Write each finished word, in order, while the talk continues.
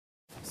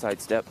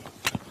sidestep.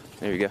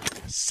 There you go.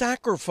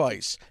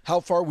 Sacrifice. How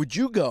far would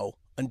you go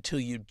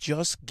until you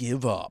just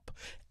give up?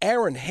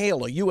 Aaron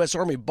Hale, a U.S.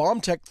 Army bomb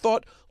tech,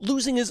 thought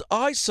losing his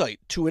eyesight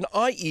to an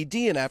IED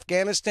in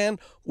Afghanistan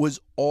was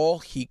all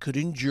he could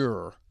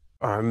endure.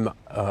 I'm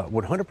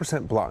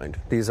 100% blind.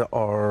 These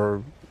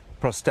are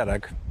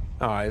prosthetic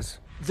eyes.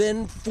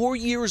 Then, 4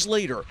 years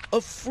later, a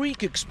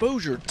freak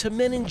exposure to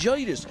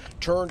meningitis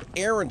turned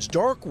Aaron's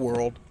dark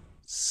world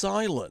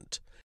silent.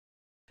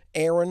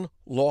 Aaron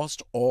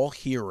lost all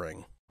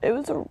hearing. It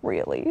was a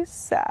really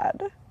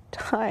sad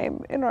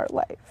time in our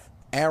life.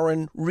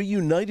 Aaron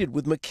reunited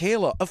with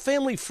Michaela, a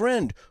family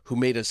friend who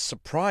made a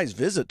surprise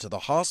visit to the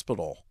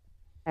hospital.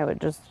 I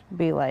would just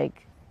be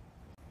like,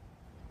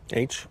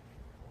 H.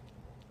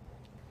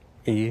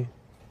 E.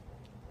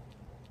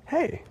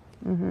 Hey.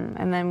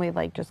 And then we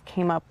just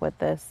came up with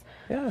this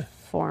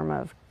form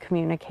of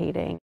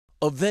communicating.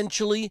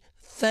 Eventually,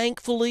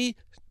 thankfully,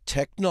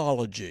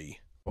 technology.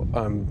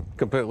 I'm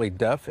completely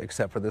deaf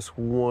except for this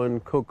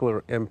one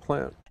cochlear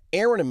implant.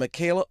 Aaron and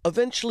Michaela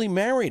eventually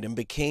married and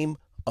became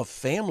a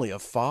family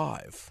of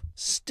 5.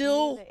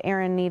 Still,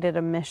 Aaron needed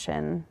a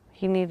mission.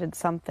 He needed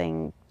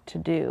something to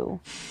do.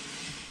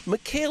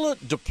 Michaela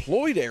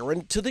deployed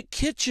Aaron to the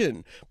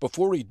kitchen.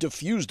 Before he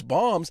defused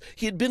bombs,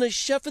 he had been a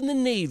chef in the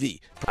Navy.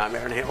 I'm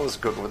Aaron Hale, is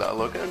cooking without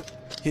looking.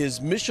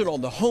 His mission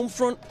on the home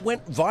front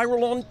went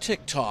viral on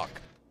TikTok.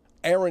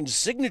 Aaron's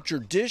signature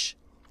dish,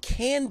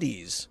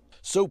 candies.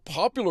 So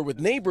popular with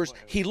neighbors,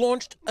 he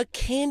launched a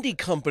candy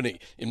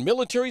company. In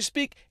military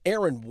speak,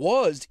 Aaron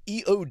was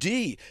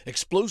EOD,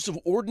 Explosive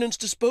Ordnance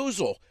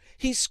Disposal.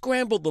 He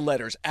scrambled the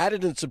letters,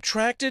 added and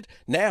subtracted.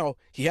 Now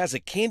he has a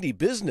candy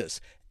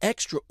business,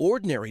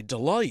 Extraordinary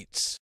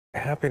Delights.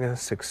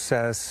 Happiness,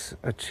 success,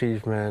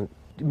 achievement,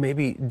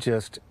 maybe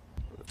just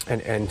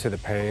an end to the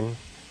pain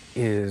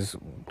is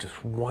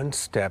just one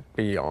step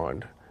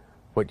beyond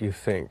what you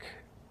think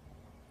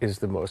is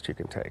the most you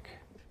can take.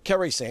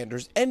 Kerry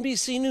Sanders,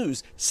 NBC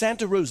News,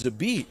 Santa Rosa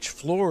Beach,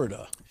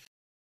 Florida.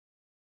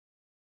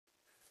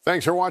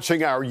 Thanks for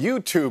watching our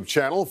YouTube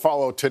channel.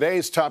 Follow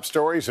today's top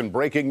stories and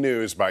breaking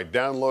news by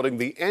downloading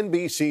the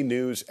NBC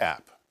News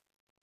app.